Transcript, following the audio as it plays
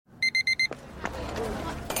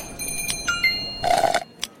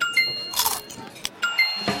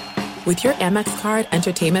With your Amex card,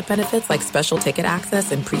 entertainment benefits like special ticket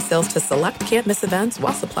access and pre-sales to select can't-miss events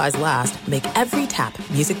while supplies last make every tap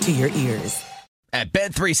music to your ears. At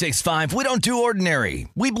Bet365, we don't do ordinary.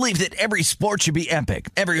 We believe that every sport should be epic.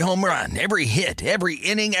 Every home run, every hit, every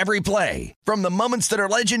inning, every play. From the moments that are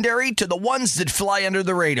legendary to the ones that fly under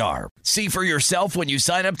the radar. See for yourself when you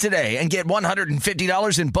sign up today and get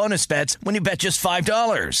 $150 in bonus bets when you bet just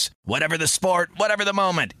 $5. Whatever the sport, whatever the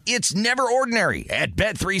moment, it's never ordinary at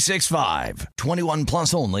Bet365. 21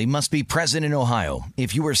 plus only. Must be present in Ohio.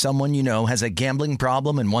 If you or someone you know has a gambling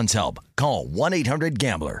problem and wants help, call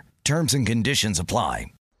 1-800-GAMBLER. Terms and conditions apply.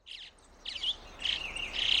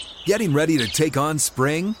 Getting ready to take on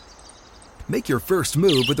spring? Make your first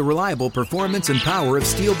move with the reliable performance and power of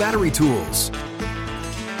Steel battery tools.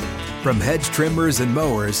 From hedge trimmers and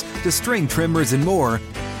mowers to string trimmers and more,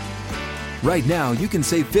 right now you can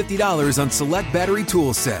save $50 on select battery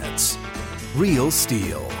tool sets. Real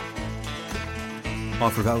Steel.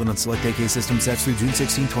 Offer valid on select AK system sets through June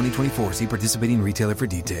 16, 2024. See participating retailer for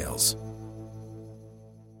details.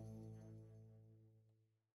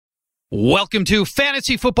 Welcome to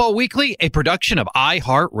Fantasy Football Weekly, a production of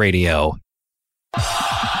iHeartRadio.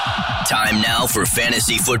 Time now for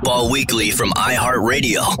Fantasy Football Weekly from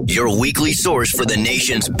iHeartRadio, your weekly source for the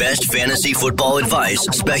nation's best fantasy football advice,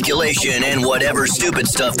 speculation, and whatever stupid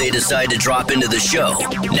stuff they decide to drop into the show.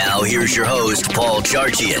 Now here's your host, Paul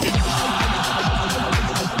Charchian.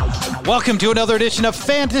 Welcome to another edition of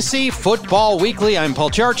Fantasy Football Weekly. I'm Paul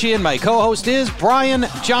Charchian. My co-host is Brian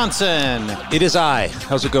Johnson. It is I.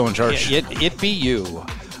 How's it going, Charch? It be you.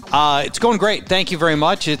 It's going great. Thank you very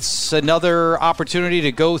much. It's another opportunity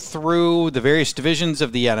to go through the various divisions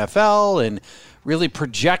of the NFL and really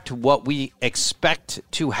project what we expect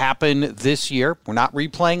to happen this year. We're not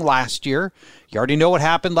replaying last year. You already know what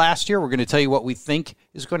happened last year. We're going to tell you what we think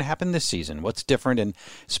is going to happen this season, what's different, and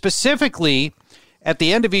specifically at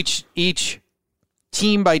the end of each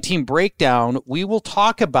team-by-team breakdown, we will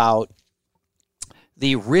talk about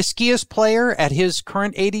the riskiest player at his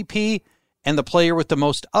current ADP and the player with the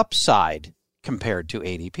most upside compared to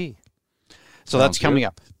ADP. So that's coming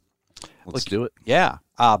up. Let's do it. Yeah.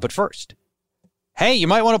 But first, hey, you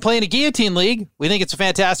might want to play in a Guillotine League. We think it's a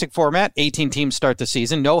fantastic format. 18 teams start the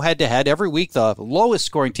season. No head-to-head. Every week, the lowest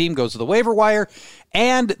scoring team goes to the waiver wire,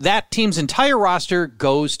 and that team's entire roster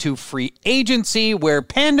goes to free agency, where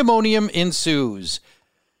pandemonium ensues.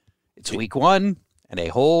 It's week one, and a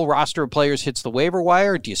whole roster of players hits the waiver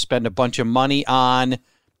wire. Do you spend a bunch of money on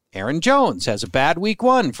Aaron Jones? Has a bad week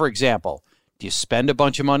one, for example. Do you spend a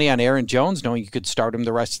bunch of money on Aaron Jones, knowing you could start him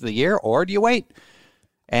the rest of the year, or do you wait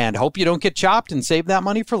and hope you don't get chopped and save that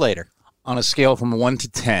money for later? On a scale from 1 to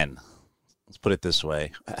 10, let's put it this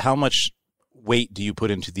way. How much weight do you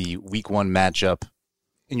put into the week one matchup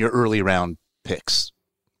in your early round picks?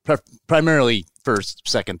 Primarily first,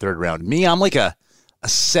 second, third round. Me, I'm like a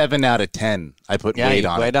 7 out of 10. I put weight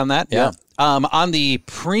on it. Weight on that? Yeah. On the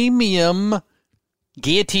premium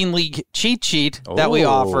Guillotine League cheat sheet that we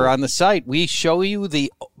offer on the site, we show you the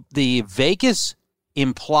Vegas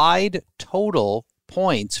implied total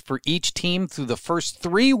points for each team through the first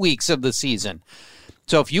 3 weeks of the season.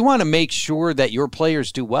 So if you want to make sure that your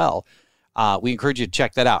players do well, we encourage you to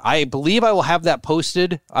check that out. I believe I will have that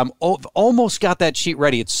posted. I've almost got that sheet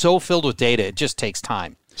ready. It's so filled with data. It just takes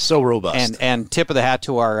time. So robust. And tip of the hat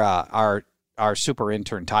to our super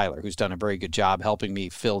intern, Tyler, who's done a very good job helping me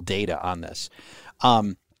fill data on this.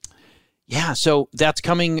 So that's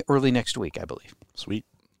coming early next week, I believe. Sweet.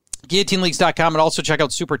 GuillotineLeagues.com, and also check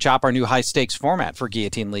out Super Chop, our new high-stakes format for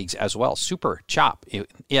Guillotine Leagues as well. Super Chop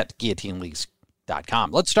at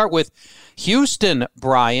GuillotineLeagues.com. Let's start with Houston,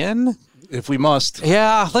 Brian. If we must.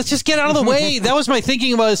 Yeah, let's just get out of the way. That was my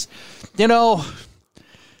thinking was,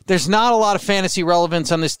 there's not a lot of fantasy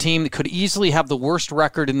relevance on this team that could easily have the worst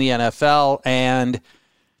record in the NFL, and,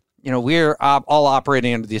 we're all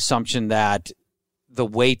operating under the assumption that the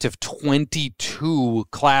weight of 22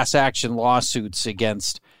 class action lawsuits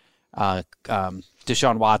against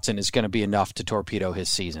Deshaun Watson is going to be enough to torpedo his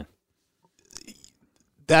season.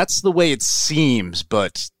 That's the way it seems,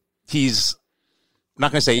 but he's I'm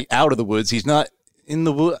not going to say out of the woods. He's not in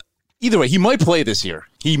the woods. Either way, he might play this year.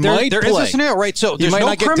 There is a scenario, right? So there's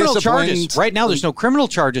no criminal charges. Right now, there's no criminal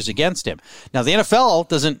charges against him. Now, the NFL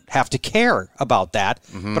doesn't have to care about that,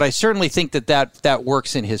 but I certainly think that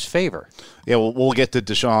works in his favor. Yeah, we'll get to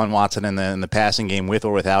Deshaun Watson in the passing game with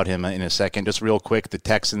or without him in a second. Just real quick, the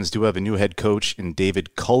Texans do have a new head coach in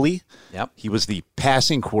David Culley. Yep. He was the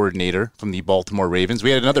passing coordinator from the Baltimore Ravens. We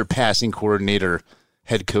had another passing coordinator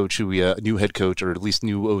head coach, new head coach, or at least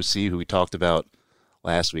new OC, who we talked about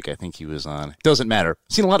last week. I think he was on. Doesn't matter.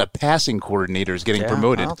 I've seen a lot of passing coordinators getting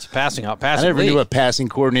promoted. Well, it's passing out. I never knew a passing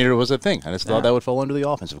coordinator was a thing. I just thought that would fall under the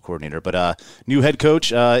offensive coordinator. But new head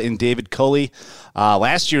coach in David Culley.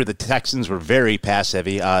 Last year, the Texans were very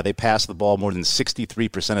pass-heavy. They passed the ball more than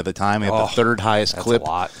 63% of the time. They had the third highest clip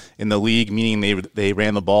in the league, meaning they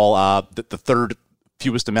ran the ball the third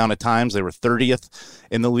fewest amount of times. They were 30th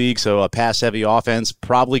in the league, so a pass-heavy offense.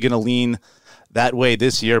 Probably going to lean that way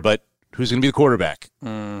this year, but who's going to be the quarterback?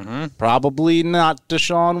 Probably not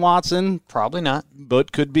Deshaun Watson. Probably not.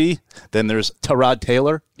 But could be. Then there's Tyrod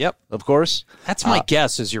Taylor. Yep. Of course. That's my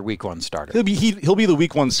guess as your week 1 starter. He'll be the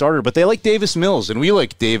week 1 starter, but they like Davis Mills, and we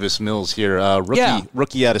like Davis Mills here.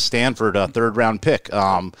 Rookie out of Stanford, a third-round pick.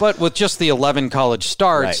 But with just the 11 college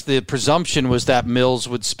starts, the presumption was that Mills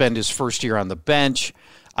would spend his first year on the bench.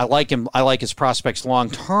 I like him. I like his prospects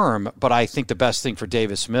long-term, but I think the best thing for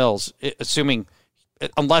Davis Mills,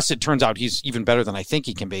 unless it turns out he's even better than I think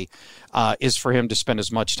he can be, is for him to spend as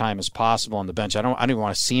much time as possible on the bench. I don't even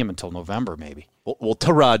want to see him until November, maybe. Well,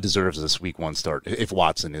 Tyrod deserves this week 1 start if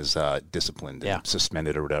Watson is disciplined and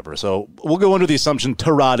suspended or whatever. So we'll go under the assumption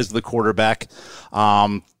Tyrod is the quarterback.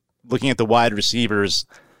 Looking at the wide receivers,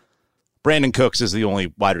 Brandon Cooks is the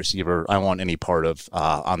only wide receiver I want any part of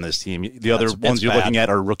on this team. The other ones you're looking at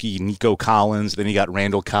are rookie Nico Collins. Then you got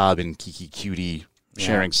Randall Cobb and Kiki Cutie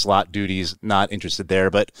sharing slot duties. Not interested there.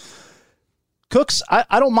 But Cooks,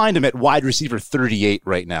 I don't mind him at wide receiver 38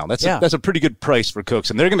 right now. That's a pretty good price for Cooks,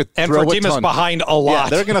 and they're going to throw a ton. And for Demas behind a lot. Yeah,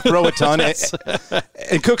 they're going to throw a ton.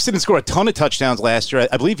 And Cooks didn't score a ton of touchdowns last year.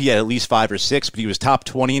 I believe he had at least 5 or 6, but he was top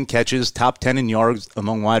 20 in catches, top 10 in yards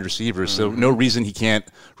among wide receivers. So no reason he can't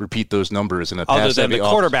repeat those numbers in a other than the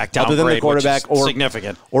quarterback downgrade, other than the quarterback or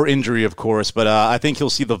significant or injury, of course. But I think he'll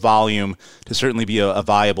see the volume to certainly be a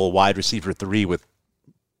viable wide receiver 3 with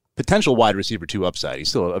potential wide receiver 2 upside. He's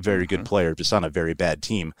still a very good player, just on a very bad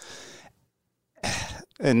team.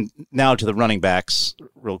 And now to the running backs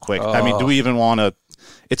real quick. I mean, do we even want to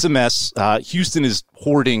 – it's a mess. Houston is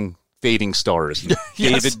hoarding fading stars.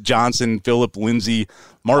 David Johnson, Philip Lindsay,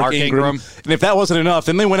 Mark Ingram. And if that wasn't enough,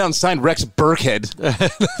 then they went out and signed Rex Burkhead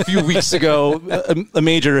a few weeks ago, a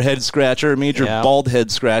major head scratcher, a major bald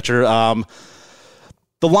head scratcher.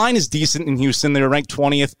 The line is decent in Houston. They were ranked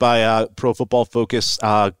 20th by Pro Football Focus.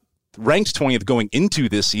 Ranked 20th going into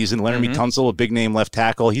this season. Laramie Tunsil, a big-name left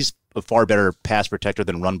tackle. He's a far better pass protector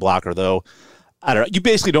than run blocker, though. I don't know. You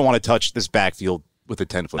basically don't want to touch this backfield with a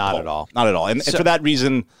 10-foot ball. Not at all. Not at all. And for that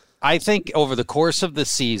reason, I think over the course of the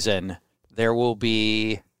season, there will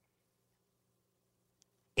be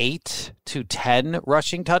 8 to 10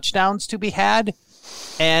 rushing touchdowns to be had.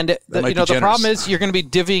 And the problem is you're going to be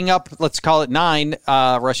divvying up, let's call it 9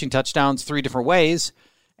 rushing touchdowns 3 different ways.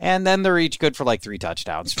 And then they're each good for like 3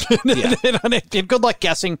 touchdowns. And good luck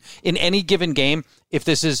guessing in any given game if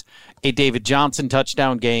this is a David Johnson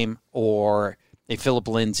touchdown game or a Philip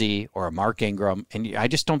Lindsay or a Mark Ingram. And I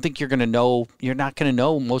just don't think you're going to know. You're not going to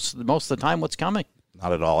know most of the time what's coming.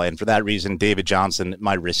 Not at all. And for that reason, David Johnson,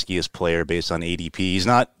 my riskiest player based on ADP. He's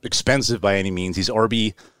not expensive by any means. He's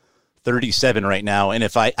RB 37 right now. And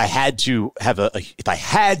if I had to have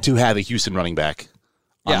a Houston running back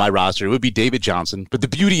on my roster, it would be David Johnson. But the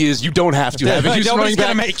beauty is you don't have to have a Houston running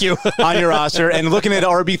back make you. on your roster. And looking at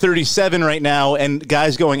RB 37 right now and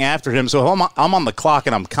guys going after him. So I'm on the clock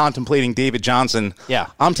and I'm contemplating David Johnson. Yeah.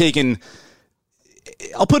 I'll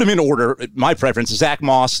put him in order. My preference is Zach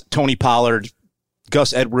Moss, Tony Pollard,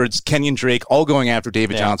 Gus Edwards, Kenyon Drake, all going after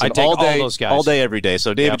David Johnson. I take all those guys. All day, every day.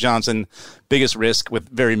 So David Johnson, biggest risk with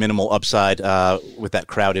very minimal upside with that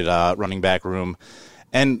crowded running back room.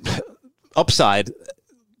 And upside,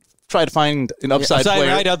 try to find an upside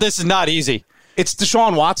player. I know, this is not easy. It's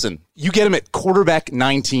Deshaun Watson. You get him at quarterback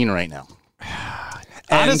 19 right now.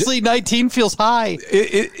 Honestly, 19 feels high.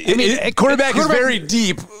 Quarterback is very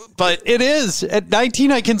deep, but it is. At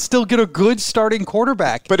 19, I can still get a good starting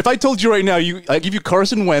quarterback. But if I told you right now, I give you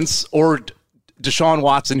Carson Wentz or Deshaun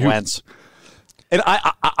Watson. Wentz. And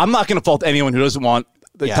I'm not going to fault anyone who doesn't want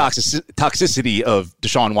the toxicity of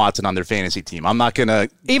Deshaun Watson on their fantasy team. I'm not going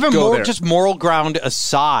to just moral ground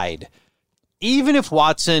aside. Even if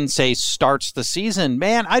Watson, say, starts the season,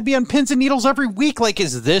 man, I'd be on pins and needles every week. Like,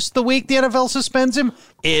 is this the week the NFL suspends him?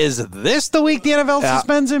 Is this the week the NFL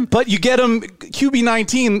suspends him? But you get him QB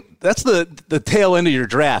 19. That's the tail end of your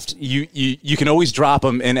draft. You can always drop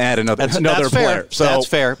him and add another player. Fair. So that's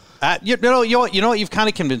fair. You know what? You've kind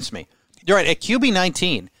of convinced me. You're right. At QB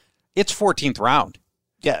 19, it's 14th round.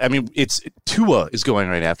 Yeah, I mean, it's Tua is going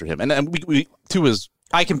right after him, and Tua's.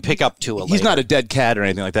 I can pick up Tua. He's not a dead cat or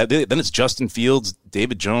anything like that. Then it's Justin Fields,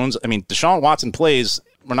 David Jones. I mean, Deshaun Watson plays.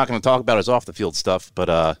 We're not going to talk about his off the field stuff,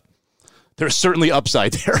 but there's certainly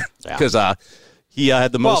upside there because he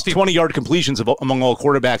had the most 20-yard completions among all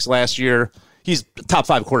quarterbacks last year. He's top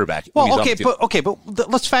 5 quarterback. Well, but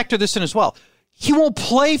let's factor this in as well. He won't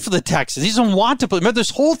play for the Texans. He doesn't want to play. Remember this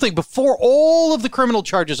whole thing before all of the criminal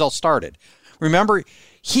charges all started. Remember,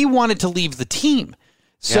 he wanted to leave the team.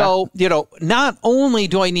 So, not only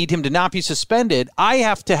do I need him to not be suspended, I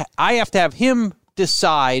have to have him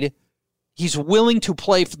decide he's willing to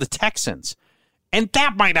play for the Texans. And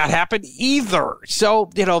that might not happen either.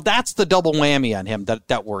 So, that's the double whammy on him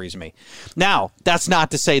that worries me. Now, that's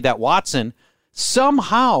not to say that Watson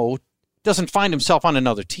somehow doesn't find himself on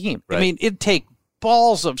another team. Right. I mean, it'd take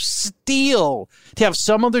balls of steel to have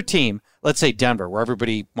some other team, let's say Denver, where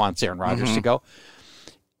everybody wants Aaron Rodgers to go.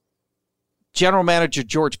 General manager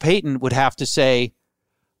George Payton would have to say,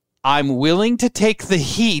 I'm willing to take the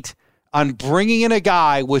heat on bringing in a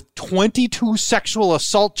guy with 22 sexual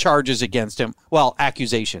assault charges against him. Well,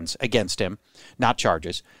 accusations against him, not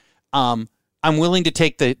charges. I'm willing to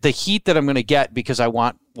take the heat that I'm going to get because I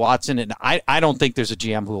want Watson, and I don't think there's a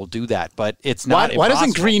GM who will do that, but it's not Why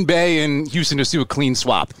doesn't Green Bay and Houston just do a clean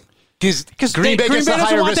swap? Because Green Bay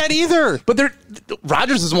doesn't want that either. But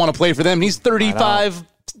Rodgers doesn't want to play for them. He's 35,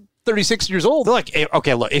 36 years old. Look,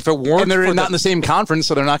 if it weren't, and they're not in the same conference,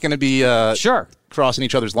 so they're not going to be crossing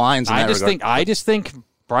each other's lines. I just think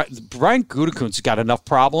Brian Gutekunst's got enough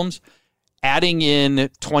problems. Adding in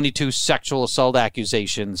 22 sexual assault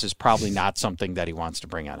accusations is probably not something that he wants to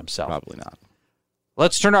bring on himself. Probably not.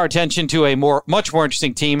 Let's turn our attention to a much more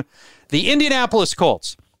interesting team, the Indianapolis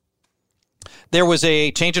Colts. There was a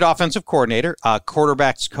change at offensive coordinator. Last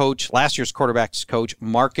year's quarterbacks coach,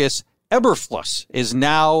 Marcus Eberflus, is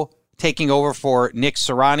now taking over for Nick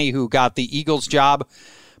Sirianni, who got the Eagles job.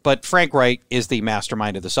 But Frank Reich is the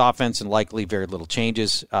mastermind of this offense and likely very little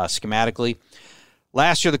changes schematically.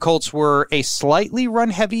 Last year, the Colts were a slightly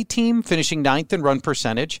run-heavy team, finishing 9th in run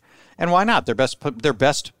percentage. And why not? Their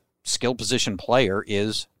best skill position player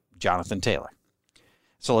is Jonathan Taylor.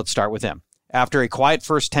 So let's start with him. After a quiet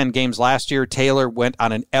first 10 games last year, Taylor went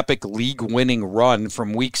on an epic league-winning run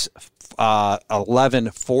from weeks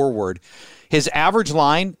 11 forward. His average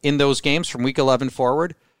line in those games from week 11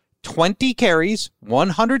 forward, 20 carries,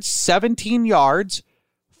 117 yards,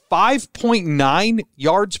 5.9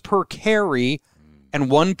 yards per carry, and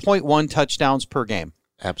 1.1 touchdowns per game.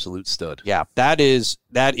 Absolute stud. Yeah, that is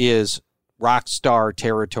rock star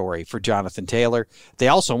territory for Jonathan Taylor. They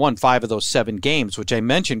also won 5 of those 7 games, which I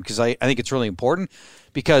mentioned because I think it's really important,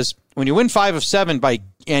 because when you win 5 of 7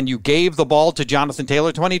 and you gave the ball to Jonathan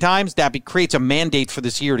Taylor 20 times, that creates a mandate for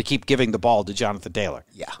this year to keep giving the ball to Jonathan Taylor.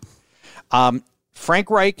 Yeah. Frank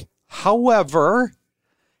Reich, however,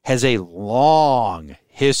 has a long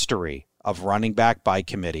history of running back by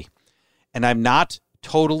committee. And I'm not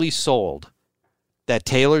totally sold that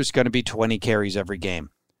Taylor's going to be 20 carries every game,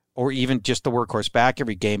 or even just the workhorse back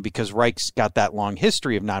every game, because Reich's got that long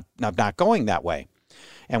history of not going that way.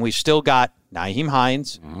 And we've still got Nyheim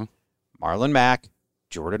Hines, Marlon Mack,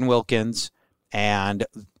 Jordan Wilkins, and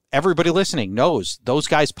everybody listening knows those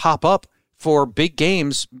guys pop up for big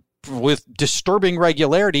games with disturbing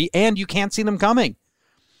regularity, and you can't see them coming.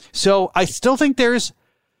 So I still think there's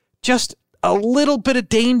just a little bit of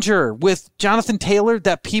danger with Jonathan Taylor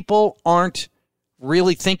that people aren't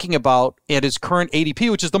really thinking about at his current ADP,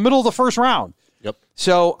 which is the middle of the first round. Yep.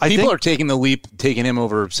 So people are taking the leap, taking him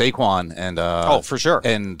over Saquon and for sure,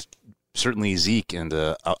 and certainly Zeke and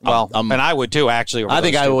and I would too, actually. I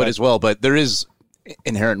think I would as well, but there is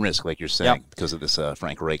inherent risk, like you're saying, because of this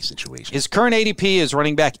Frank Reich situation. His current ADP is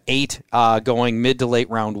running back 8, going mid to late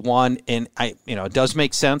round 1, and it does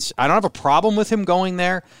make sense. I don't have a problem with him going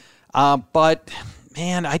there. But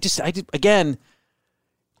man, again,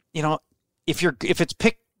 if it's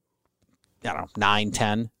picked, 9,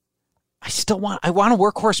 10, I want a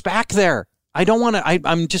workhorse back there. I don't want to,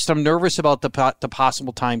 I'm nervous about the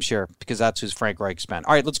possible timeshare, because that's who's Frank Reich's been.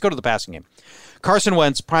 All right, let's go to the passing game. Carson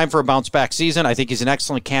Wentz, prime for a bounce back season. I think he's an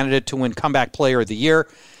excellent candidate to win comeback player of the year.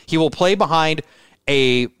 He will play behind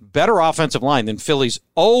a better offensive line than Philly's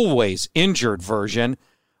always injured version.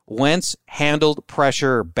 Wentz handled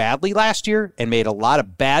pressure badly last year and made a lot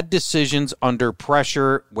of bad decisions under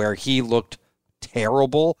pressure where he looked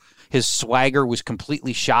terrible. His swagger was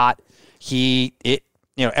completely shot.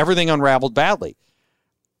 Everything unraveled badly.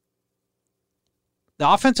 The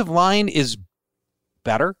offensive line is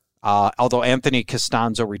better, although Anthony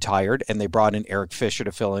Costanzo retired and they brought in Eric Fisher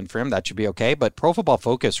to fill in for him. That should be okay. But Pro Football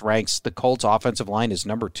Focus ranks the Colts offensive line as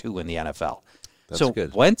number 2 in the NFL. That's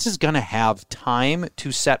good. Wentz is going to have time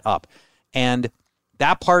to set up. And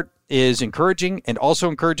that part is encouraging, and also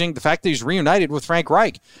encouraging the fact that he's reunited with Frank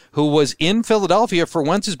Reich, who was in Philadelphia for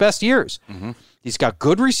Wentz's best years. Mm-hmm. He's got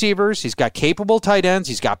good receivers. He's got capable tight ends.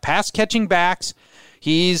 He's got pass-catching backs.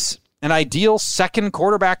 He's an ideal second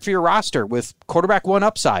quarterback for your roster with quarterback 1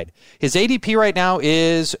 upside. His ADP right now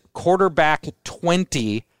is quarterback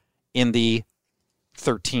 20 in the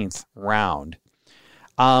 13th round.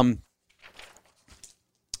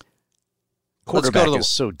 Quarterback is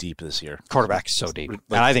so deep this year. Quarterback is so deep. And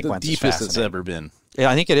I think the Wentz deepest is it's ever been. Yeah,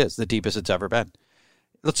 I think it is the deepest it's ever been.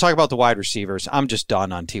 Let's talk about the wide receivers. I'm just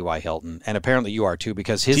done on T.Y. Hilton, and apparently you are too,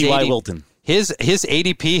 because his T.Y. Hilton. His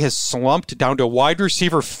ADP has slumped down to wide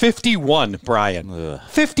receiver 51, Brian. Ugh.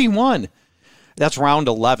 51. That's round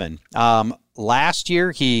 11. Last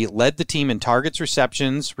year, he led the team in targets,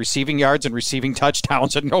 receptions, receiving yards, and receiving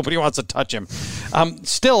touchdowns, and nobody wants to touch him.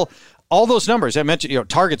 Still, all those numbers I mentioned,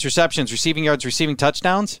 targets, receptions, receiving yards, receiving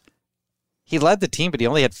touchdowns, he led the team, but he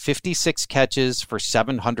only had 56 catches for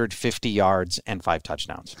 750 yards and 5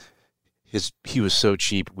 touchdowns. He was so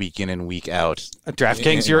cheap week in and week out.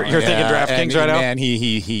 DraftKings, you're thinking DraftKings right now? Man,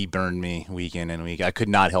 he burned me week in and week. I could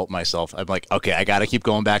not help myself. I'm like, okay, I got to keep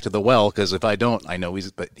going back to the well, because if I don't, I know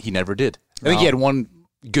but he never did. I think he had one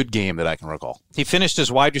good game that I can recall. He finished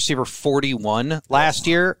as wide receiver 41 last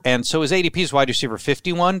year, and so his ADP is wide receiver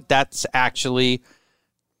 51. That's actually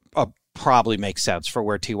probably makes sense for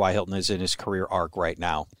where T.Y. Hilton is in his career arc right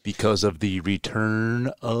now. Because of the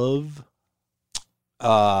return of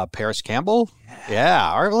Paris Campbell?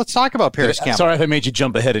 Yeah. All right, let's talk about Paris Campbell. Sorry if I made you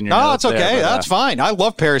jump ahead in your No, notes it's okay. there, That's fine. I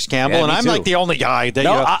love Paris Campbell, and I'm like the only guy that.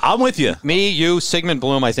 No, I'm with you. Me, you, Sigmund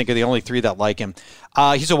Bloom, I think are the only 3 that like him.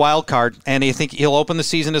 He's a wild card, and I think he'll open the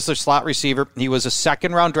season as their slot receiver. He was a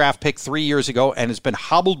second-round draft pick 3 years ago and has been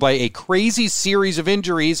hobbled by a crazy series of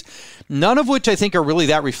injuries, none of which I think are really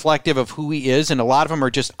that reflective of who he is, and a lot of them are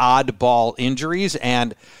just oddball injuries.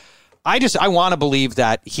 And I want to believe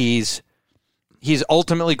that he's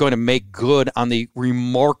ultimately going to make good on the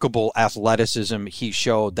remarkable athleticism he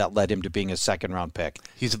showed that led him to being a second-round pick.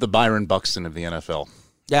 He's the Byron Buxton of the NFL.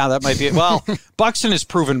 Yeah, that might be it. Well, Buxton has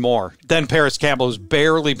proven more than Paris Campbell, who's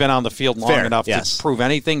barely been on the field long enough to prove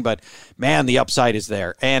anything. But, man, the upside is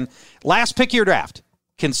there. And last pick of your draft,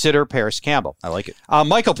 consider Paris Campbell. I like it.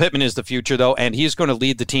 Michael Pittman is the future, though, and he's going to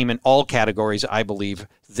lead the team in all categories, I believe,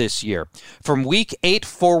 this year. From Week 8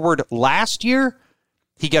 forward last year,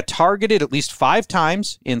 he got targeted at least 5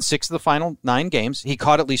 times in 6 of the final 9 games. He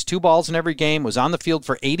caught at least 2 balls in every game, was on the field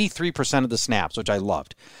for 83% of the snaps, which I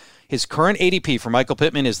loved. His current ADP for Michael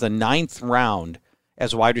Pittman is the 9th round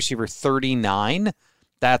as wide receiver 39.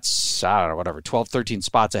 That's, 12, 13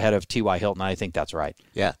 spots ahead of T.Y. Hilton. I think that's right.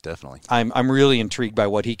 Yeah, definitely. I'm really intrigued by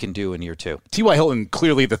what he can do in year 2. T.Y. Hilton,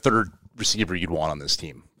 clearly the 3rd receiver you'd want on this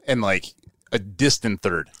team, and like a distant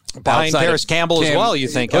 3rd. Behind Paris Campbell as well, you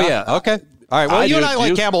think? Oh, yeah. Okay. All right, well, you and I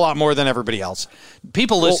like Campbell a lot more than everybody else.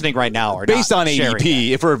 People listening right now are based not on ADP,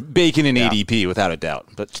 if we're baking in ADP, without a doubt.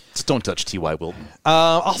 But just don't touch T.Y. Hilton.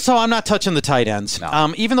 Also, I'm not touching the tight ends.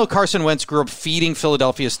 No. Even though Carson Wentz grew up feeding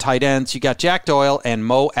Philadelphia's tight ends, you got Jack Doyle and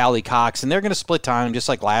Mo Alley-Cox, and they're going to split time just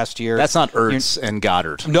like last year. That's not Ertz and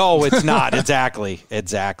Goddard. No, it's not. Exactly.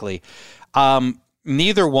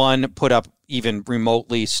 Neither one put up even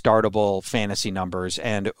remotely startable fantasy numbers,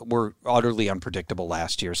 and were utterly unpredictable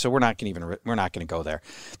last year. So we're not going to go there.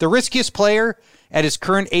 The riskiest player at his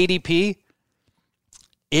current ADP,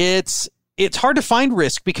 it's hard to find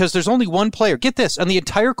risk because there's only one player. Get this, on the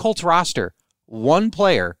entire Colts roster, one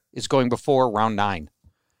player is going before round 9.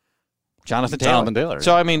 Jonathan Taylor.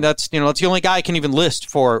 So I mean that's the only guy I can even list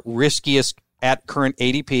for riskiest at current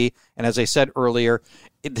ADP. And as I said earlier,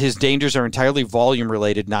 his dangers are entirely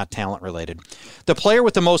volume-related, not talent-related. The player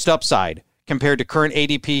with the most upside compared to current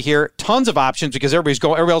ADP here, tons of options because everybody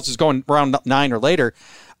else is going around 9 or later.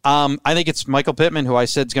 I think it's Michael Pittman, who I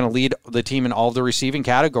said is going to lead the team in all of the receiving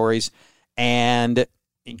categories. And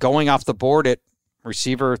going off the board at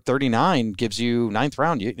receiver 39 gives you 9th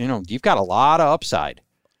round. You've got a lot of upside.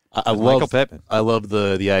 Michael Pittman. I love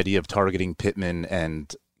the idea of targeting Pittman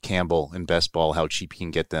and Campbell in best ball, how cheap he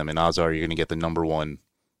can get them. And odds are you're going to get the number 1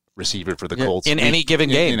 receiver for the Colts in any given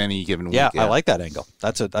game. In any given week. Yeah, I like that angle.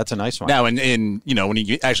 That's a nice one. Now, when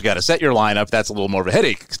you actually got to set your lineup, that's a little more of a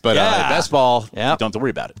headache. But best ball, you don't have to worry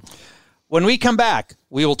about it. When we come back,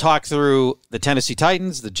 we will talk through the Tennessee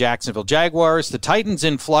Titans, the Jacksonville Jaguars, the Titans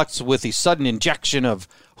in flux with the sudden injection of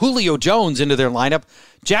Julio Jones into their lineup,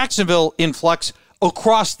 Jacksonville in flux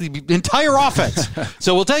across the entire offense.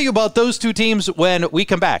 So we'll tell you about those 2 teams when we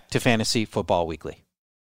come back to Fantasy Football Weekly.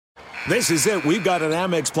 This is it. We've got an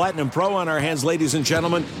Amex Platinum Pro on our hands, ladies and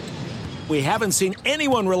gentlemen. We haven't seen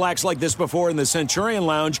anyone relax like this before in the Centurion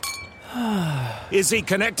Lounge. Is he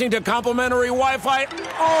connecting to complimentary Wi-Fi?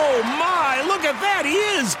 Oh, my! Look at that! He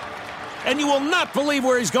is! And you will not believe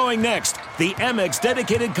where he's going next. The Amex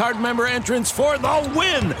dedicated card member entrance for the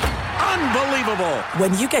win! Unbelievable!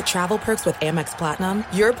 When you get travel perks with Amex Platinum,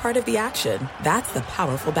 you're part of the action. That's the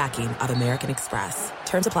powerful backing of American Express.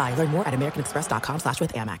 Terms apply. Learn more at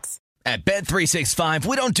americanexpress.com/withAmex. At Bet365,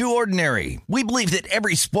 we don't do ordinary. We believe that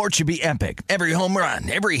every sport should be epic. Every home run,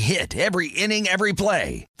 every hit, every inning, every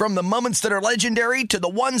play. From the moments that are legendary to the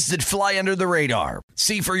ones that fly under the radar.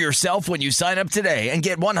 See for yourself when you sign up today and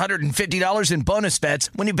get $150 in bonus bets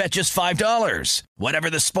when you bet just $5. Whatever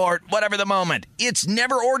the sport, whatever the moment, it's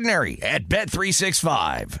never ordinary at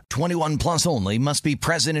Bet365. 21 plus only. Must be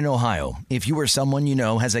present in Ohio. If you or someone you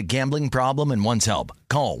know has a gambling problem and wants help,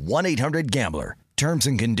 call 1-800-GAMBLER. Terms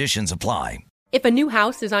and conditions apply. If a new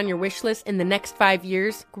house is on your wish list in the next 5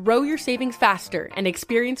 years, grow your savings faster and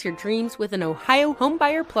experience your dreams with an Ohio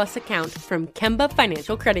Homebuyer Plus account from Kemba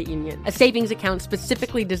Financial Credit Union. A savings account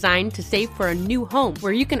specifically designed to save for a new home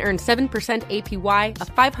where you can earn 7% APY,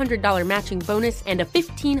 a $500 matching bonus, and a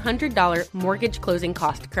 $1,500 mortgage closing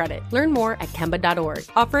cost credit. Learn more at Kemba.org.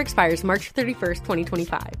 Offer expires March 31st,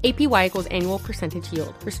 2025. APY equals annual percentage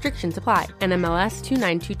yield. Restrictions apply. NMLS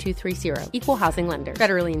 292230. Equal housing lender.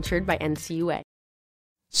 Federally insured by NCUA.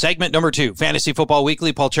 Segment number 2, Fantasy Football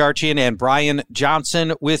Weekly. Paul Charchian and Brian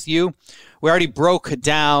Johnson with you. We already broke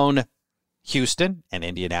down Houston and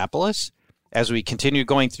Indianapolis. As we continue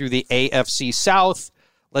going through the AFC South,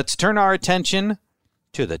 let's turn our attention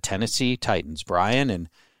to the Tennessee Titans, Brian. And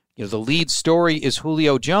the lead story is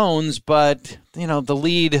Julio Jones, but the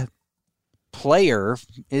lead player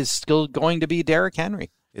is still going to be Derrick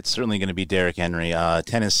Henry. It's certainly going to be Derrick Henry.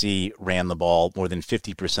 Tennessee ran the ball more than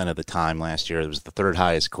 50% of the time last year. It was the third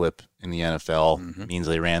highest clip in the NFL. Mm-hmm. Means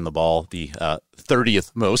they ran the ball the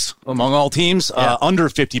 30th most among all teams, under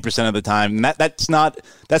 50% of the time. And that's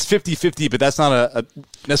 50-50, but that's not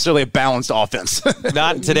necessarily a balanced offense.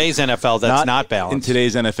 Not in today's NFL. That's not balanced. In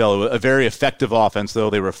today's NFL, a very effective offense, though.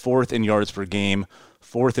 They were 4th in yards per game,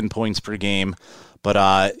 4th in points per game.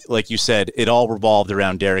 But like you said, it all revolved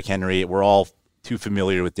around Derrick Henry. We're all too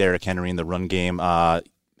familiar with Derrick Henry in the run game.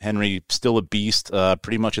 Henry still a beast,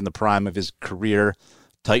 pretty much in the prime of his career.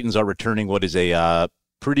 Titans are returning what is a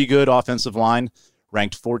pretty good offensive line,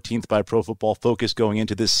 ranked 14th by Pro Football Focus going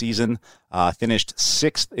into this season. Finished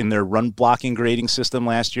 6th in their run blocking grading system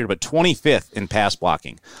last year, but 25th in pass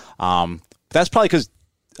blocking. That's probably because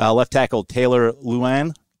left tackle Taylor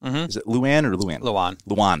Lewan, is it Lewan or Lewan?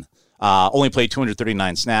 Lewan. Only played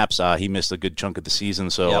 239 snaps. He missed a good chunk of the season,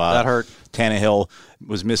 so that hurt. Tannehill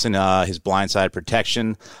was missing his blindside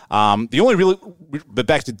protection. But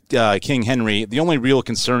back to King Henry, the only real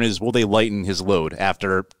concern is will they lighten his load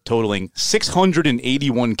after totaling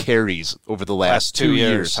 681 carries over the last 2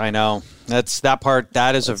 years. I know. That's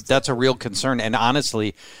a real concern, and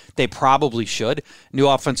honestly, they probably should. New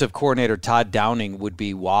offensive coordinator Todd Downing would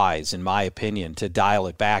be wise, in my opinion, to dial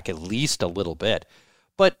it back at least a little bit.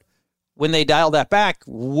 But when they dial that back,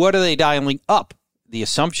 what are they dialing up? The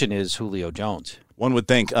assumption is Julio Jones. One would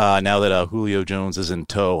think now that Julio Jones is in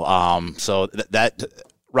tow, so that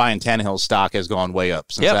Ryan Tannehill's stock has gone way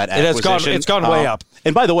up since that acquisition. It's gone way up.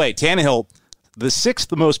 And by the way, Tannehill, the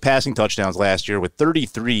 6th most passing touchdowns last year with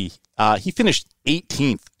 33. He finished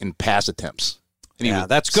 18th in pass attempts.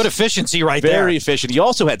 That's good efficiency right there. Very efficient. He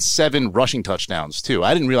also had 7 rushing touchdowns, too.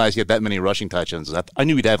 I didn't realize he had that many rushing touchdowns. I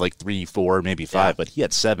knew he'd have like 3, 4, maybe 5, but he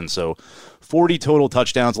had 7. So 40 total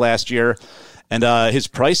touchdowns last year. And his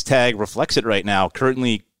price tag reflects it right now.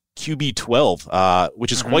 Currently QB 12,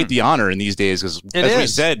 which is quite the honor in these days because, as we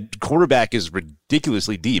said, quarterback is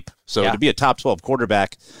ridiculously deep. So to be a top 12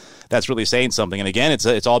 quarterback, that's really saying something. And again,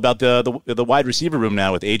 it's all about the wide receiver room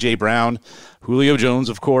now with A.J. Brown, Julio Jones,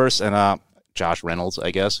 of course, and Josh Reynolds,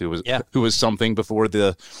 I guess, who was something before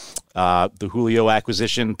the Julio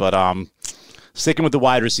acquisition. But sticking with the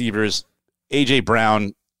wide receivers, A.J.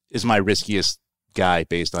 Brown is my riskiest guy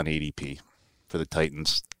based on ADP for the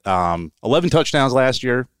Titans. 11 touchdowns last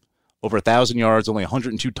year, over 1,000 yards, only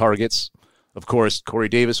 102 targets. Of course, Corey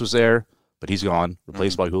Davis was there, but he's gone,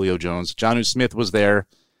 replaced by Julio Jones. Jonnu Smith was there.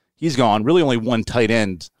 He's gone. Really only one tight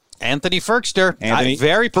end. Anthony Ferkster,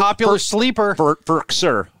 very popular sleeper.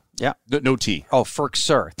 Ferkser. Yeah. No T. Oh,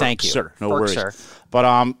 Ferkser. Thank you. No worries.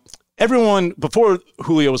 But everyone, before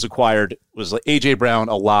Julio was acquired, was like A.J. Brown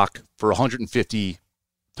a lock for 150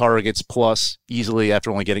 targets plus easily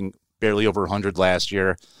after only getting barely over 100 last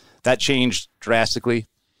year. That changed drastically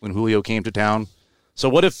when Julio came to town. So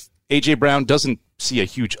what if A.J. Brown doesn't see a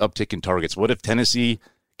huge uptick in targets? What if Tennessee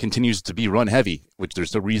continues to be run heavy, which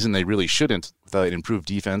there's no reason they really shouldn't without an improved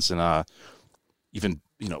defense and even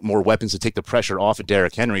more weapons to take the pressure off of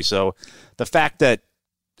Derrick Henry. So the fact that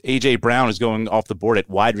A.J. Brown is going off the board at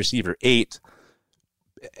wide receiver 8,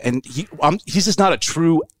 and he's just not a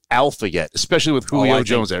true alpha yet, especially with Julio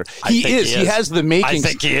Jones there. He is. He has the makings. I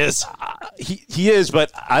think he is. He is,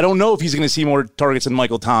 but I don't know if he's going to see more targets than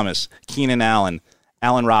Michael Thomas, Keenan Allen,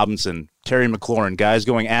 Allen Robinson, Terry McLaurin, guys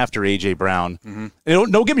going after A.J. Brown. Mm-hmm.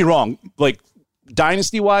 And don't get me wrong, like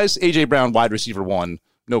dynasty-wise, A.J. Brown, wide receiver 1,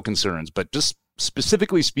 no concerns. But just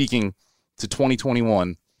specifically speaking to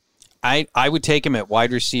 2021, I would take him at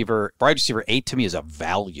wide receiver 8. To me is a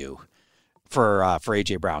value for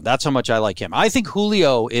A.J. Brown. That's how much I like him. I think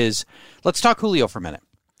Julio is. Let's talk Julio for a minute.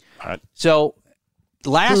 All right. So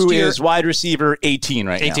last year is wide receiver 18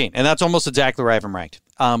 right now. 18, and that's almost exactly where I have him ranked.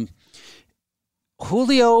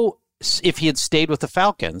 Julio, if he had stayed with the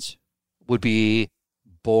Falcons, would be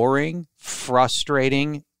boring,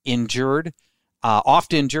 frustrating, injured,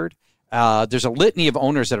 oft injured. There's a litany of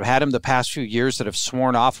owners that have had him the past few years that have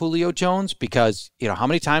sworn off Julio Jones because, how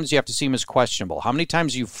many times do you have to see him as questionable? How many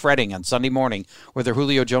times are you fretting on Sunday morning whether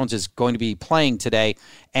Julio Jones is going to be playing today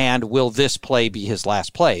and will this play be his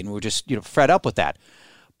last play? And we're just, fed up with that.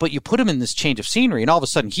 But you put him in this change of scenery, and all of a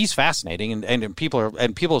sudden he's fascinating, and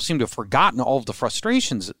people seem to have forgotten all of the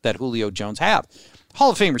frustrations that Julio Jones have. Hall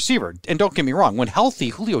of Fame receiver, and don't get me wrong, when healthy,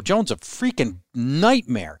 Julio Jones is a freaking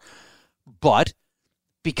nightmare. But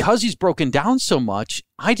because he's broken down so much,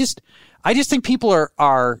 I just think people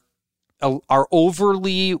are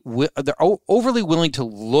overly willing to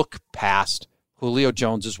look past Julio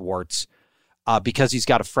Jones's warts because he's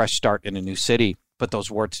got a fresh start in a new city. But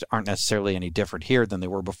those warts aren't necessarily any different here than they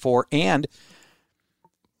were before. And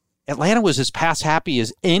Atlanta was as pass happy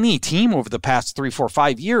as any team over the past 3, 4,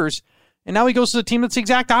 5 years. And now he goes to the team that's the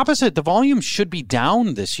exact opposite. The volume should be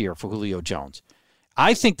down this year for Julio Jones.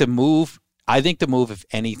 I think the move, if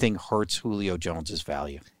anything, hurts Julio Jones's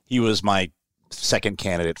value. He was my second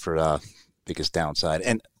candidate for biggest downside.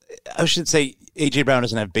 And I should say A.J. Brown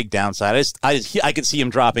doesn't have big downside. I could see him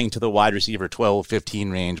dropping to the wide receiver 12,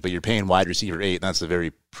 15 range, but you're paying wide receiver 8, and that's a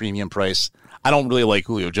very premium price. I don't really like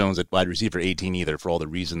Julio Jones at wide receiver 18 either for all the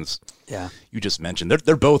reasons you just mentioned.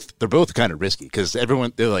 They're both kind of risky because they're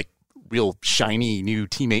like real shiny new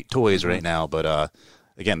teammate toys right now. But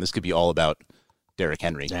again, this could be all about Derrick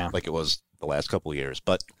Henry like it was the last couple of years.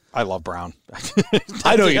 But I love Brown.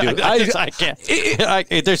 I know you do. I can't.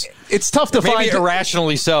 It's tough to find.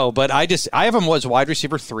 Irrationally so, but I have him as wide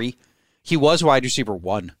receiver 3. He was wide receiver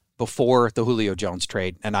 1 before the Julio Jones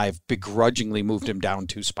trade, and I've begrudgingly moved him down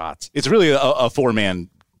 2 spots. It's really a 4-man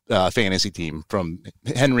fantasy team from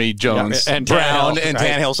Henry, Jones, and Brown, Tannehill, and right?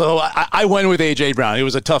 Tannehill. So I went with A.J. Brown. It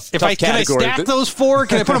was a tough category. Can I stack those 4?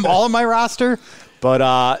 Can I put them all on my roster?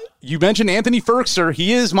 But you mentioned Anthony Firkser.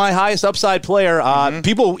 He is my highest upside player.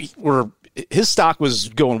 His stock was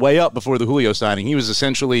going way up before the Julio signing. He was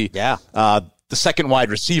essentially the second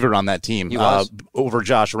wide receiver on that team over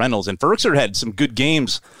Josh Reynolds. And Firkser had some good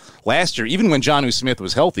games last year, even when Jonnu Smith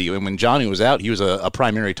was healthy. And when Jonnu was out, he was a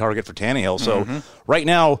primary target for Tannehill. So right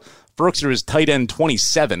now, Firkser is tight end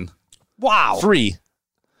 27. Wow. Free.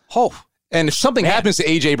 Oh. And if something happens to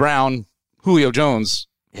A.J. Brown, Julio Jones.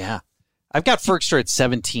 Yeah. I've got Firkser at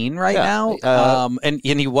 17 right now, and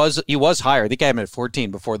he was higher. I think I had him at 14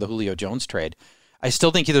 before the Julio Jones trade. I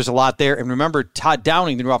still think there's a lot there. And remember, Todd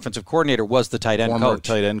Downing, the new offensive coordinator, was the tight end Former coach.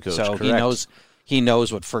 tight end coach, so correct. he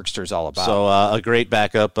knows what Firkser's all about. So a great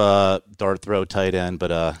backup dart throw tight end,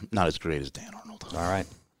 but not as great as Dan Arnold. All right.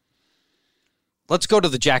 Let's go to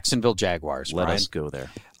the Jacksonville Jaguars. Let us go there.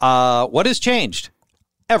 What has changed?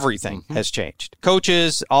 Everything has changed.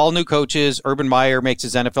 Coaches, all new coaches. Urban Meyer makes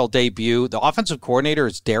his NFL debut. The offensive coordinator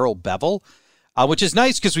is Darrell Bevell, which is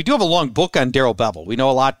nice because we do have a long book on Darrell Bevell. We know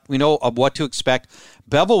a lot. We know of what to expect.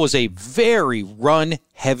 Bevell was a very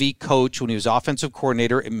run-heavy coach when he was offensive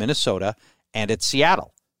coordinator in Minnesota and at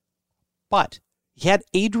Seattle. But he had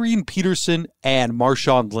Adrian Peterson and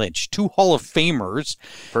Marshawn Lynch, 2 Hall of Famers.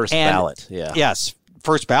 First ballot, yeah. Yes,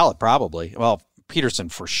 first ballot probably. Well, Peterson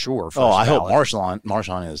for sure. I hope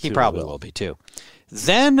Marshawn is too. He probably will be too.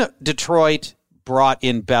 Then Detroit brought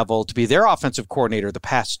in Bevell to be their offensive coordinator the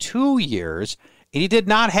past 2 years, and he did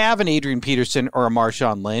not have an Adrian Peterson or a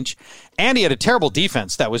Marshawn Lynch, and he had a terrible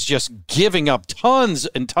defense that was just giving up tons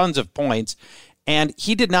and tons of points, and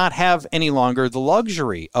he did not have any longer the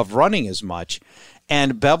luxury of running as much,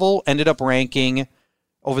 and Bevell ended up ranking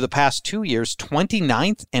over the past 2 years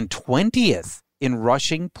 29th and 20th in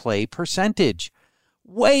rushing play percentage.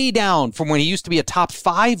 Way down from when he used to be a top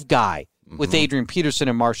 5 guy with Adrian Peterson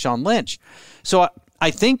and Marshawn Lynch. So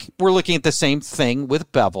I think we're looking at the same thing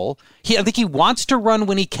with Bevell. I think he wants to run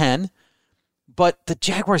when he can, but the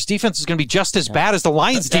Jaguars' defense is going to be just as bad as the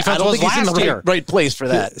Lions' defense was last year. Right place for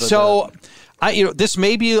that. But, so, this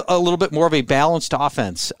may be a little bit more of a balanced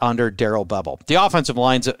offense under Darrell Bevell. The offensive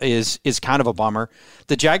line is kind of a bummer.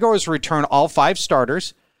 The Jaguars return all 5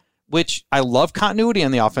 starters, which I love continuity on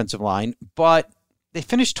the offensive line, but they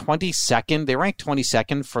finished 22nd. They ranked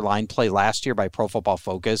 22nd for line play last year by Pro Football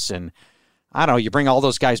Focus, and I don't know, you bring all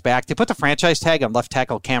those guys back. They put the franchise tag on left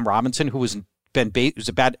tackle Cam Robinson, he was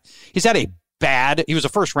a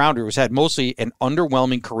first rounder who's had mostly an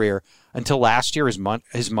underwhelming career until last year, his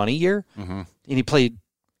money year. Mm-hmm. And he played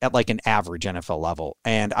at like an average NFL level.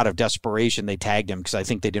 And out of desperation, they tagged him because I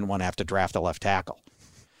think they didn't want to have to draft a left tackle.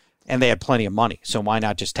 And they had plenty of money. So why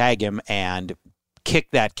not just tag him and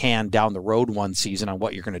kick that can down the road one season on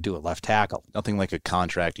what you're going to do at left tackle? Nothing like a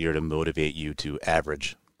contract year to motivate you to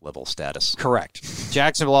average level status. Correct.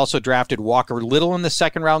 Jacksonville also drafted Walker Little in the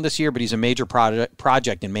second round this year, but he's a major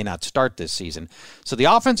project and may not start this season. So the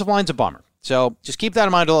offensive line's a bummer. So just keep that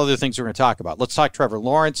in mind, all other things we're going to talk about. Let's talk Trevor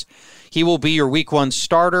Lawrence. He will be your week 1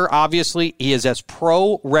 starter. Obviously, he is as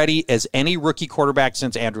pro-ready as any rookie quarterback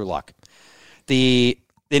since Andrew Luck.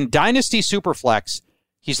 In Dynasty Superflex,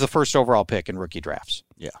 he's the first overall pick in rookie drafts.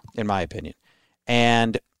 Yeah. In my opinion.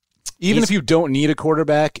 And even if you don't need a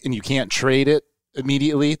quarterback and you can't trade it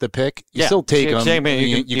immediately, the pick, you still take him.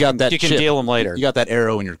 You got that. You can deal him later. You got that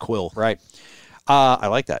arrow in your quill. Right. I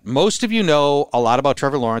like that. Most of you know a lot about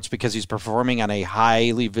Trevor Lawrence because he's performing on a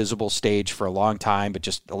highly visible stage for a long time, but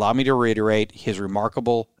just allow me to reiterate his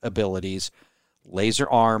remarkable abilities: laser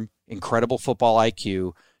arm, incredible football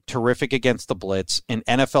IQ, terrific against the blitz, an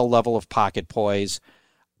NFL level of pocket poise,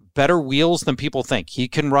 better wheels than people think. He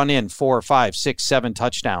can run in 4, 5, 6, 7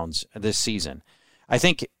 touchdowns this season. I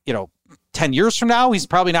think, 10 years from now, he's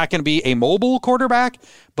probably not going to be a mobile quarterback,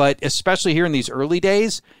 but especially here in these early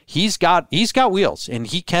days, he's got wheels, and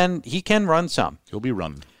he can run some. He'll be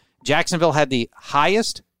running. Jacksonville had the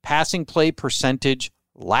highest passing play percentage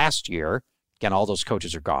last year. Again, all those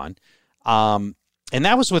coaches are gone. And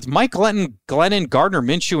that was with Mike Glennon, Gardner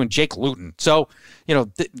Minshew, and Jake Luton. So,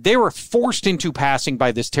 they were forced into passing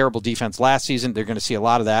by this terrible defense last season. They're going to see a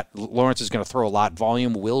lot of that. Lawrence is going to throw a lot.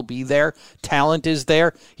 Volume will be there. Talent is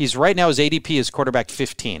there. He's right now, his ADP is quarterback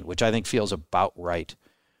 15, which I think feels about right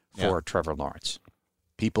for Trevor Lawrence.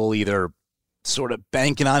 People either sort of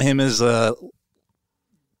banking on him as a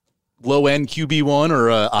low-end QB1 or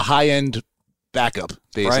a high-end backup,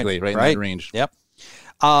 basically, right in that range. Yep.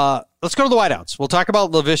 Let's go to the wideouts. We'll talk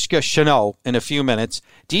about Laviska Shenault in a few minutes.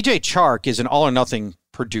 DJ Chark is an all-or-nothing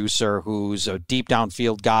producer who's a deep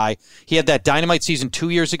downfield guy. He had that dynamite season 2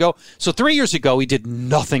 years ago. So 3 years ago, he did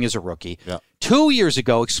nothing as a rookie. Yeah. 2 years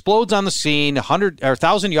ago, explodes on the scene,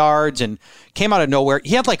 1,000 yards, and came out of nowhere.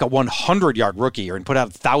 He had like a 100-yard rookie year and put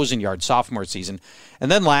out a 1,000-yard sophomore season. And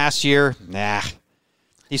then last year,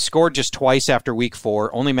 he scored just twice after week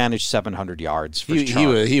 4, only managed 700 yards for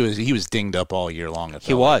Chark. He was dinged up all year long.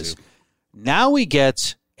 He was. Now he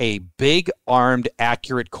gets a big-armed,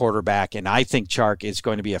 accurate quarterback, and I think Chark is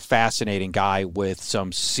going to be a fascinating guy with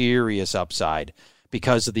some serious upside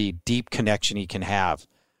because of the deep connection he can have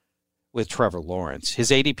with Trevor Lawrence. His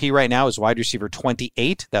ADP right now is wide receiver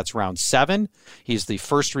 28. That's round 7. He's the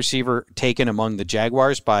first receiver taken among the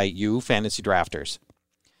Jaguars by you fantasy drafters.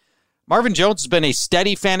 Marvin Jones has been a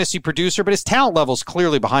steady fantasy producer, but his talent level is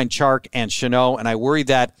clearly behind Chark and Shenault, and I worry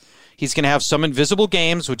that he's going to have some invisible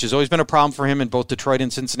games, which has always been a problem for him in both Detroit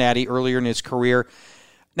and Cincinnati earlier in his career.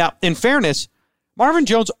 Now, in fairness, Marvin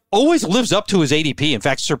Jones always lives up to his ADP. In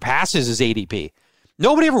fact, surpasses his ADP.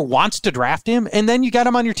 Nobody ever wants to draft him, and then you got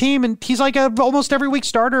him on your team, and he's like a almost every week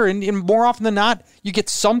starter, and more often than not, you get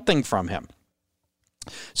something from him.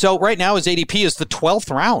 So right now, his ADP is the 12th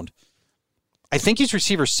round. I think he's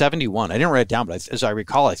receiver 71. I didn't write it down, but as I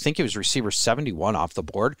recall, I think he was receiver 71 off the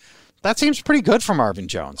board. That seems pretty good for Marvin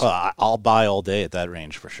Jones. I'll buy all day at that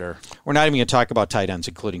range for sure. We're not even going to talk about tight ends,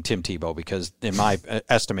 including Tim Tebow, because in my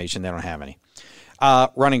estimation, they don't have any.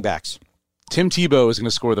 Running backs. Tim Tebow is going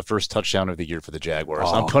to score the first touchdown of the year for the Jaguars.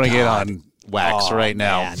 I'm putting it on wax right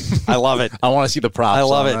now. Man. I love it. I want to see the props. I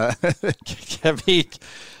love it.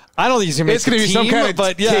 I don't think he's going to make It's going to be some kind of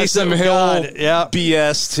Taysom Hill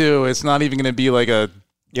BS, too. It's not even going to be like a...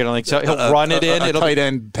 You don't think so? He'll run it in. A tight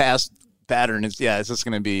end pass pattern. It's just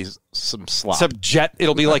going to be some slop.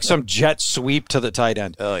 It'll be like some jet sweep to the tight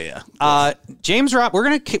end. Oh, yeah.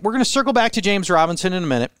 We're gonna circle back to James Robinson in a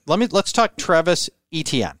minute. Let's talk Travis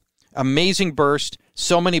Etienne. Amazing burst.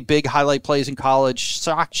 So many big highlight plays in college.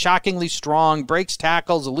 Shockingly strong. Breaks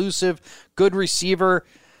tackles. Elusive. Good receiver.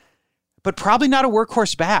 But probably not a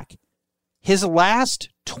workhorse back. His last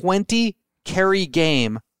 20 carry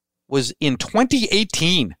game was in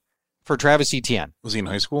 2018 for Travis Etienne. Was he in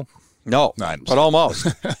high school? No, No, but almost.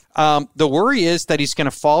 The worry is that he's going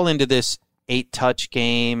to fall into this 8-touch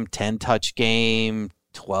game, 10-touch game,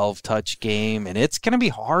 12-touch game, and it's going to be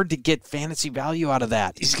hard to get fantasy value out of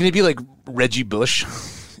that. He's going to be like Reggie Bush.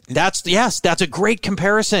 That's a great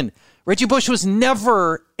comparison. Reggie Bush was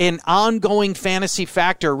never an ongoing fantasy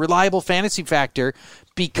factor, reliable fantasy factor,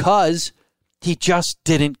 because he just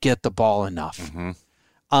didn't get the ball enough.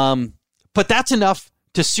 Mm-hmm. But that's enough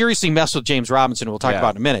to seriously mess with James Robinson, we'll talk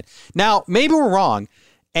about in a minute. Now, maybe we're wrong,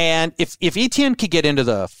 and if Etienne could get into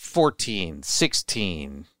the 14,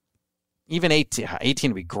 16, even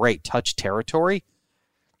 18 would be great, touch territory,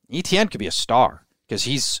 Etienne could be a star because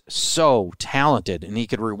he's so talented, and he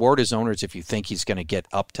could reward his owners if you think he's going to get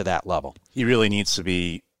up to that level. He really needs to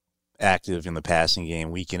be active in the passing game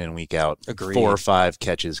week in and week out. Agreed. 4 or 5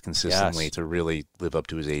 catches consistently to really live up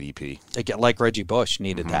to his ADP. Like Reggie Bush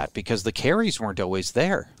needed that because the carries weren't always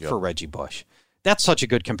there for Reggie Bush. That's such a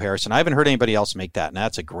good comparison. I haven't heard anybody else make that, and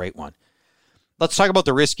that's a great one. Let's talk about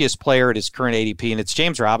the riskiest player at his current ADP, and it's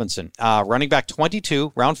James Robinson, running back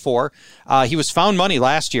 22, round 4. He was found money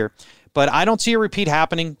last year, but I don't see a repeat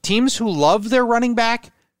happening. Teams who love their running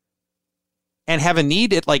back and have a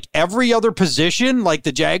need at like every other position like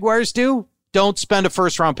the Jaguars do, don't spend a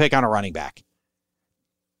first-round pick on a running back.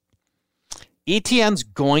 Etienne's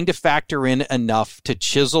going to factor in enough to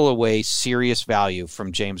chisel away serious value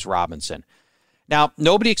from James Robinson. Now,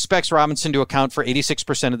 nobody expects Robinson to account for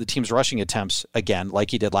 86% of the team's rushing attempts again,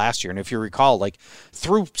 like he did last year. And if you recall, like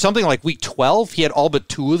through something like week 12, he had all but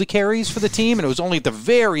 2 of the carries for the team, and it was only at the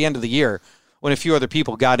very end of the year when a few other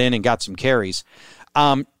people got in and got some carries.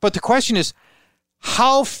 But the question is,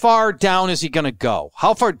 how far down is he going to go?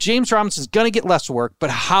 How far? James Robinson's going to get less work,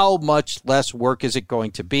 but how much less work is it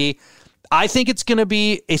going to be? I think it's going to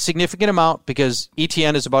be a significant amount because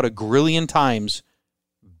Etienne is about 1 grillion times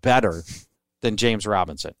better than James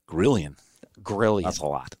Robinson. Grillion. Grillion. That's a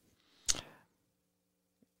lot.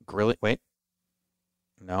 Grillion. Wait.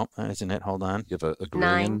 No, that isn't it. Hold on. You have a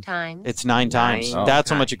grillion? 9 times. It's 9 times. Oh,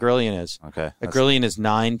 That's how much a grillion is. Okay. A grillion is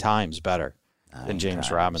 9 times better than James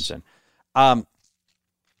times. Robinson.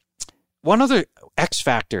 One other X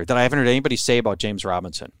factor that I haven't heard anybody say about James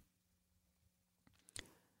Robinson.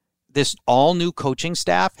 This all-new coaching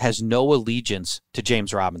staff has no allegiance to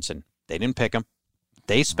James Robinson. They didn't pick him.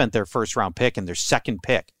 They spent their first-round pick and their second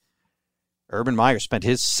pick. Urban Meyer spent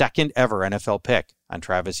his second ever NFL pick on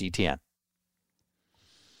Travis Etienne.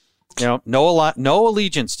 You know, no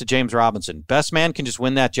allegiance to James Robinson. Best man can just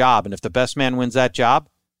win that job, and if the best man wins that job,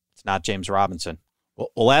 it's not James Robinson. Well,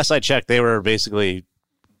 last I checked, they were basically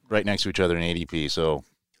right next to each other in ADP. So,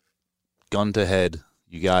 gun to head,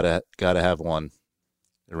 you gotta have one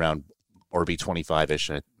around RB 25-ish.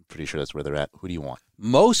 I'm pretty sure that's where they're at. Who do you want?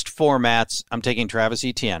 Most formats, I'm taking Travis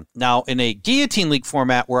Etienne. Now, in a guillotine league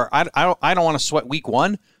format where I don't want to sweat week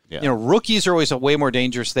 1, you know, rookies are always way more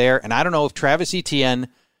dangerous there, and I don't know if Travis Etienne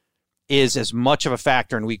is as much of a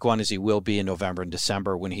factor in week 1 as he will be in November and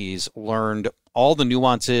December when he's learned all the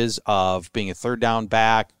nuances of being a third down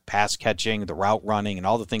back, pass catching, the route running, and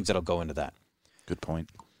all the things that'll go into that. Good point.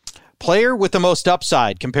 Player with the most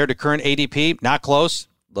upside compared to current ADP, not close,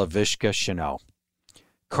 Laviska Shenault.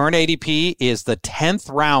 Current ADP is the 10th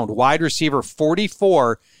round wide receiver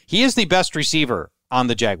 44. He is the best receiver on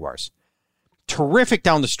the Jaguars. Terrific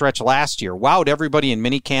down the stretch last year. Wowed everybody in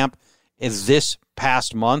minicamp this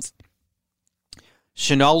past month.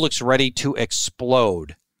 Shenault looks ready to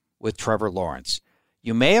explode with Trevor Lawrence.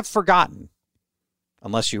 You may have forgotten,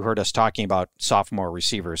 unless you heard us talking about sophomore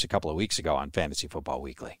receivers a couple of weeks ago on Fantasy Football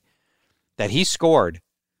Weekly, that he scored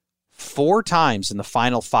 4 times in the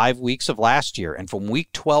final 5 weeks of last year, and from week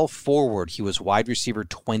 12 forward, he was wide receiver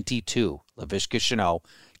 22, Laviska Shenault,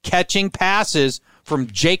 catching passes from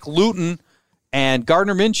Jake Luton and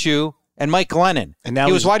Gardner Minshew and Mike Glennon. And now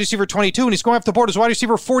he was wide receiver 22, and he's going off the board as wide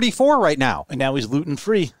receiver 44 right now. And now he's Luton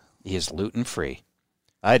free. He is Luton free.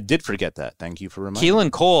 I did forget that. Thank you for reminding me.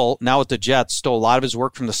 Keelan Cole, now with the Jets, stole a lot of his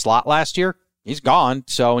work from the slot last year. He's gone,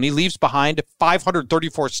 and he leaves behind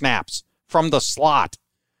 534 snaps from the slot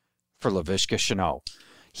for Laviska Shenault.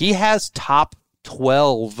 He has top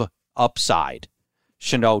 12 upside.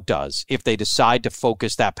 Shenault does, if they decide to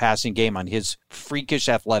focus that passing game on his freakish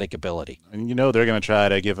athletic ability. And you know they're going to try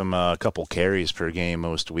to give him a couple carries per game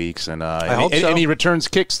most weeks, and hope so. And he returns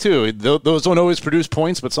kicks too. Those don't always produce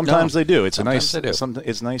points, but sometimes they do. It's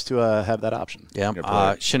it's nice to have that option. Yeah,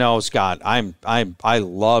 Shenault's got. I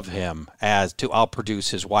love him as to outproduce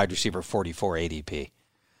his wide receiver 44 ADP.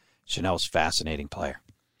 Shenault's a fascinating player.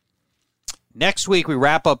 Next week we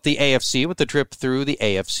wrap up the AFC with the trip through the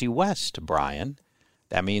AFC West, Brian.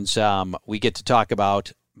 That means we get to talk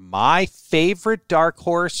about my favorite dark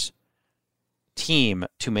horse team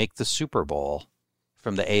to make the Super Bowl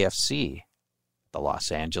from the AFC, the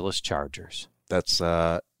Los Angeles Chargers.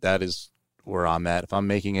 That is where I'm at. If I'm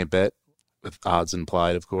making a bet with odds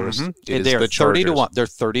implied, of course, they're the 30-1. They're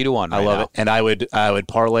 30-1. I love it, and I would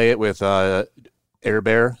parlay it with Air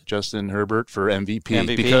Bear, Justin Herbert for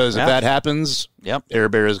MVP because if that happens, Air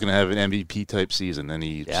Bear is going to have an MVP type season, and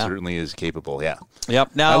he certainly is capable. Yeah.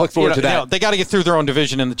 Yep. Now I look forward to that. They got to get through their own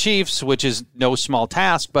division in the Chiefs, which is no small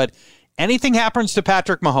task. But anything happens to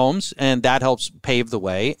Patrick Mahomes, and that helps pave the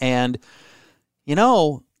way. And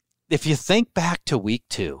if you think back to Week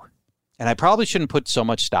 2, and I probably shouldn't put so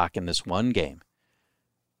much stock in this one game.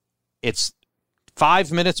 It's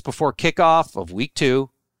 5 minutes before kickoff of Week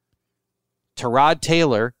 2. Tyrod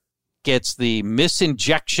Taylor gets the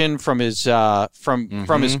misinjection from his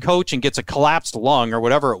from his coach and gets a collapsed lung or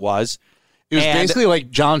whatever it was. It was basically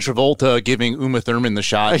like John Travolta giving Uma Thurman the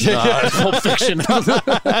shot in Pulp Fiction.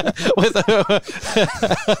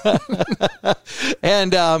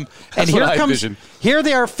 and here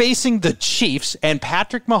they are facing the Chiefs, and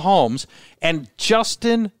Patrick Mahomes and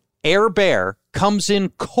Justin Air Bear comes in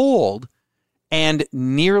cold and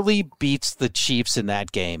nearly beats the Chiefs in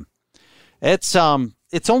that game. It's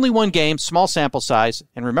only one game, small sample size,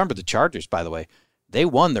 and remember the Chargers, by the way, they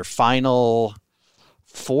won their final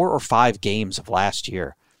 4 or 5 games of last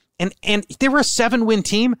year. And they were a 7-win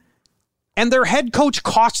team, and their head coach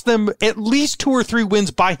cost them at least 2 or 3 wins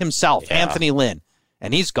by himself, Anthony Lynn,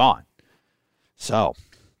 and he's gone. So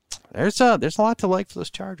there's a lot to like for those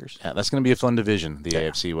Chargers. Yeah, that's going to be a fun division, the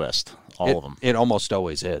AFC West. All of them. It almost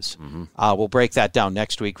always is. We'll break that down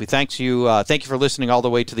next week. We thank you for listening all the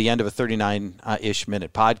way to the end of a 39-ish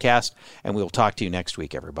minute podcast, and we'll talk to you next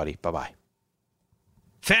week, everybody. Bye-bye.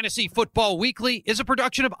 Fantasy Football Weekly is a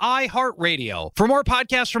production of iHeartRadio. For more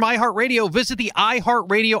podcasts from iHeartRadio, visit the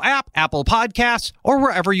iHeartRadio app, Apple Podcasts, or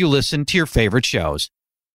wherever you listen to your favorite shows.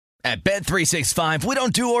 At Bet365, we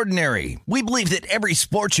don't do ordinary. We believe that every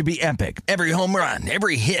sport should be epic. Every home run,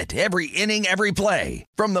 every hit, every inning, every play.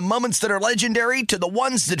 From the moments that are legendary to the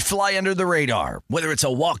ones that fly under the radar. Whether it's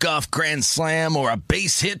a walk-off grand slam or a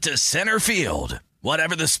base hit to center field.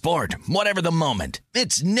 Whatever the sport, whatever the moment.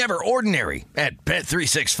 It's never ordinary at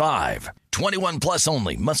Bet365. 21 plus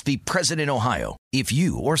only. Must be present in Ohio. If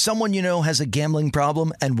you or someone you know has a gambling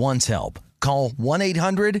problem and wants help, call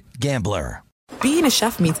 1-800-GAMBLER. Being a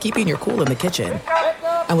chef means keeping your cool in the kitchen.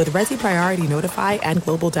 And with Resi Priority Notify and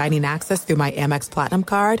Global Dining Access through my Amex Platinum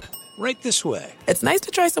card, right this way. It's nice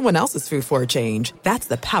to try someone else's food for a change. That's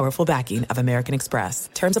the powerful backing of American Express.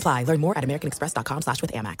 Terms apply. Learn more at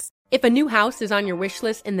americanexpress.com/withAmex. If a new house is on your wish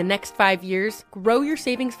list in the next 5 years, grow your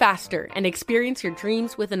savings faster and experience your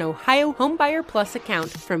dreams with an Ohio Homebuyer Plus account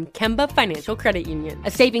from Kemba Financial Credit Union.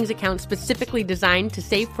 A savings account specifically designed to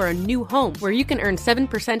save for a new home where you can earn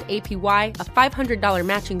 7% APY, a $500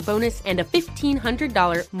 matching bonus, and a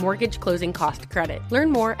 $1,500 mortgage closing cost credit. Learn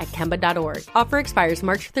more at Kemba.org. Offer expires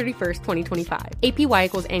March 31st, 2025. APY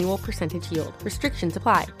equals annual percentage yield. Restrictions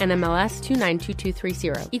apply. NMLS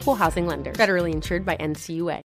 292230. Equal housing lender. Federally insured by NCUA.